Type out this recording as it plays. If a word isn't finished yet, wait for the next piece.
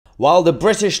While the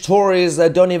British Tories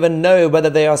don't even know whether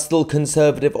they are still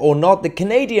conservative or not, the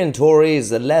Canadian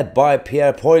Tories, led by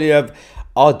Pierre Poilievre,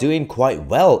 are doing quite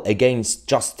well against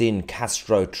Justin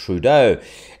Castro Trudeau.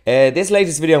 This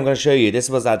latest video I'm going to show you, this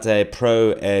was at a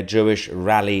pro-Jewish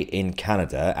rally in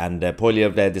Canada, and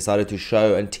Poilievre decided to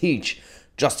show and teach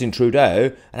Justin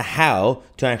Trudeau and how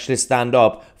to actually stand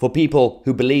up for people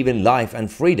who believe in life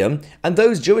and freedom and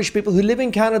those Jewish people who live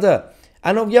in Canada.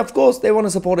 And yeah, of course, they want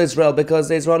to support Israel because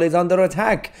Israel is under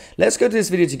attack. Let's go to this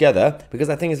video together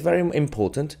because I think it's very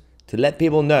important to let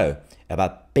people know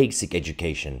about basic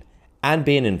education and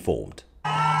being informed.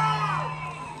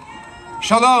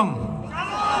 Shalom.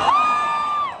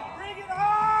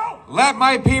 Let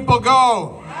my people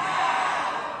go.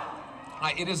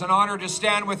 It is an honor to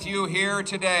stand with you here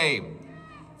today,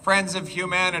 friends of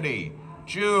humanity,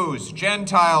 Jews,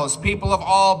 Gentiles, people of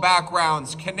all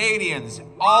backgrounds, Canadians,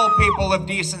 all people of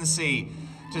decency,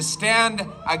 to stand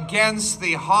against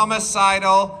the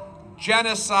homicidal,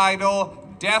 genocidal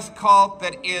death cult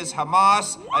that is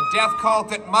Hamas, a death cult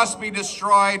that must be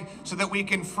destroyed so that we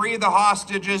can free the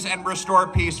hostages and restore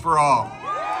peace for all.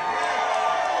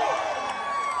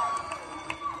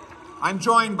 I'm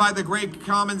joined by the great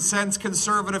common sense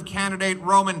conservative candidate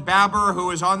Roman Baber,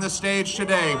 who is on the stage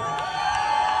today.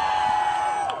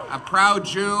 A proud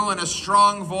Jew and a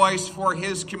strong voice for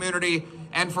his community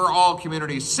and for all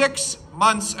communities. 6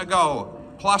 months ago,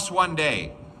 plus 1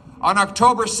 day, on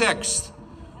October 6th,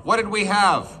 what did we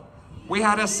have? We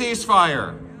had a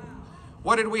ceasefire.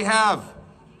 What did we have?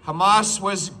 Hamas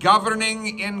was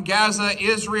governing in Gaza.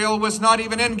 Israel was not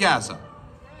even in Gaza.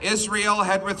 Israel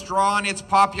had withdrawn its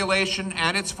population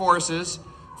and its forces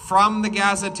from the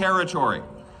Gaza territory.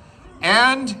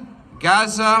 And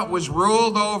Gaza was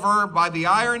ruled over by the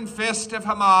iron fist of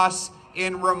Hamas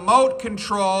in remote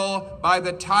control by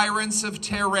the tyrants of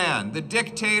Tehran, the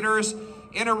dictators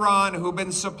in Iran who've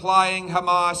been supplying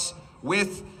Hamas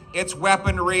with its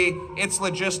weaponry, its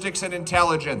logistics and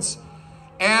intelligence.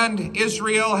 And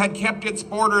Israel had kept its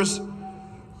borders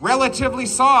relatively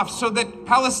soft so that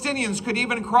Palestinians could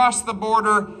even cross the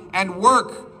border and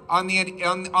work on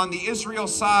the Israel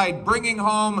side, bringing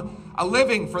home a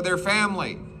living for their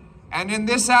family. And in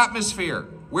this atmosphere,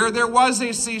 where there was a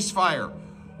ceasefire,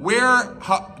 where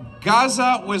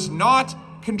Gaza was not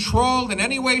controlled in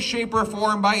any way, shape, or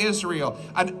form by Israel,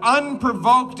 an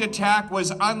unprovoked attack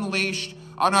was unleashed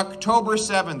on October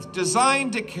 7th,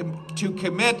 designed to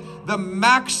commit the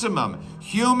maximum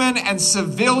human and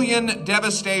civilian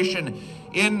devastation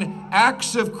in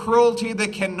acts of cruelty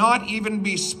that cannot even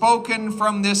be spoken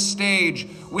from this stage,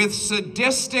 with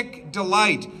sadistic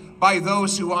delight by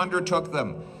those who undertook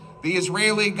them. The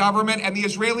Israeli government and the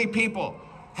Israeli people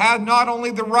had not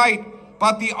only the right,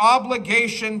 but the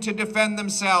obligation to defend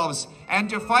themselves and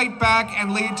to fight back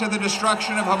and lead to the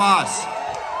destruction of Hamas.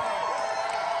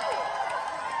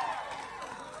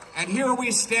 And here we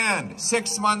stand,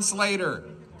 6 months later.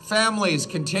 Families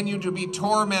continue to be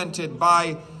tormented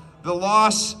by the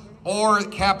loss or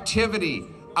captivity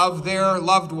of their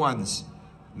loved ones.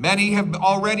 Many have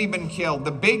already been killed. The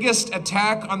biggest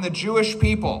attack on the Jewish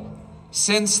people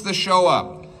since the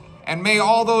Shoah. And may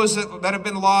all those that have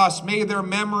been lost, may their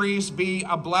memories be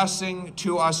a blessing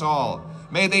to us all.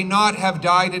 May they not have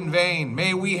died in vain.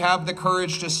 May we have the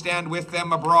courage to stand with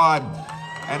them abroad.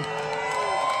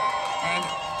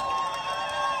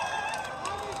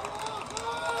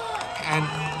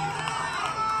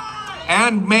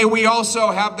 And may we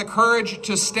also have the courage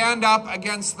to stand up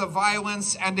against the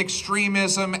violence and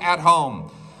extremism at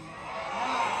home.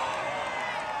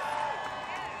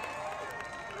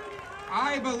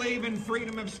 I believe in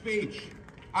freedom of speech.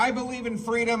 I believe in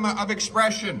freedom of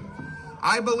expression.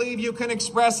 I believe you can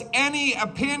express any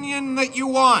opinion that you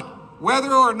want,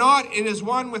 whether or not it is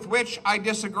one with which I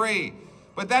disagree.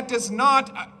 But that does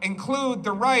not include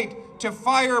the right to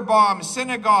firebomb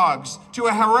synagogues, to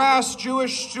harass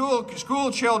Jewish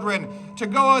school children, to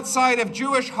go outside of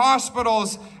Jewish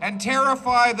hospitals and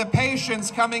terrify the patients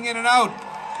coming in and out.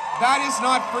 That is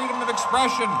not freedom of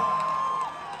expression.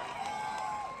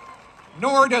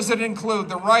 Nor does it include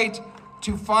the right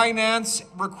to finance,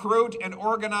 recruit, and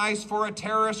organize for a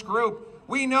terrorist group.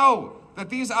 We know that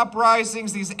these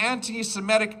uprisings, these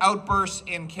anti-Semitic outbursts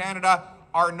in Canada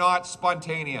are not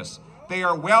spontaneous. They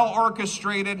are well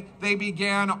orchestrated. They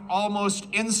began almost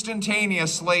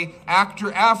instantaneously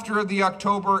after the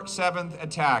October 7th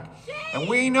attack. And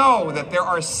we know that there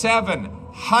are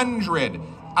 700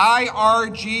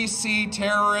 IRGC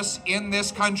terrorists in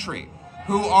this country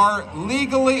who are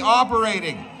legally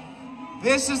operating.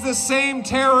 This is the same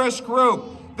terrorist group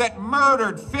that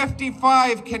murdered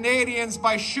 55 Canadians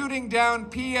by shooting down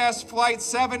PS Flight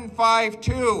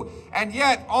 752. And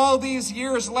yet, all these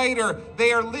years later,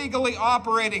 they are legally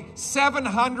operating.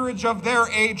 700 of their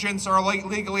agents are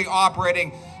legally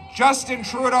operating. Justin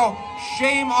Trudeau,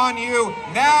 shame on you.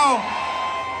 Now,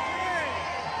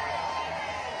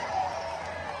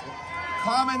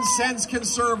 common sense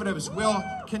conservatives will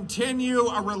continue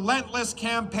a relentless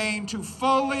campaign to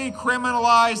fully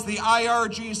criminalize the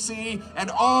IRGC and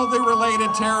all the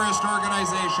related terrorist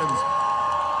organizations.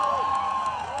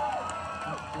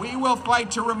 We will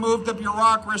fight to remove the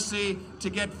bureaucracy to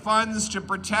get funds to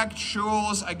protect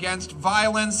shuls against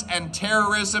violence and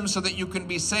terrorism so that you can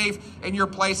be safe in your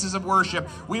places of worship.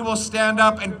 We will stand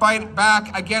up and fight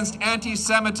back against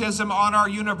anti-Semitism on our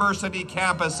university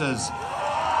campuses.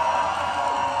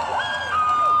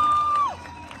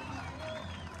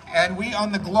 And we,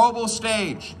 on the global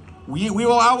stage, we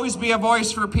will always be a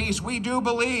voice for peace. We do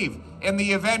believe in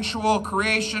the eventual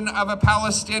creation of a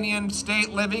Palestinian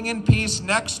state living in peace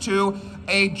next to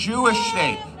a Jewish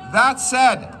state. That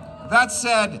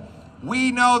said,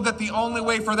 we know that the only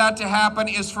way for that to happen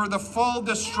is for the full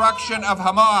destruction of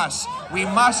Hamas. We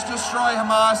must destroy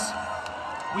Hamas.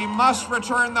 We must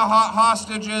return the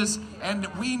hostages. And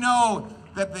we know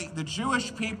that the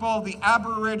Jewish people, the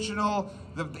Aboriginal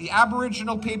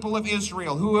people of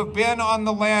Israel who have been on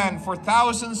the land for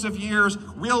thousands of years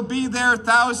will be there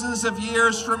thousands of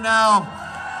years from now,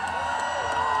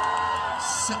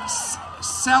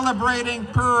 celebrating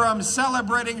Purim,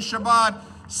 celebrating Shabbat,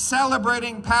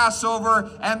 celebrating Passover,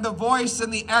 and the voice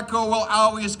and the echo will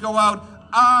always go out,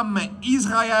 Am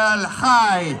Israel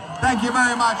Chai. Thank you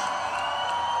very much.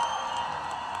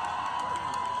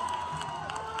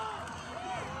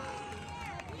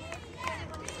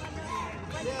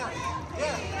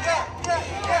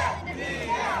 Yeah.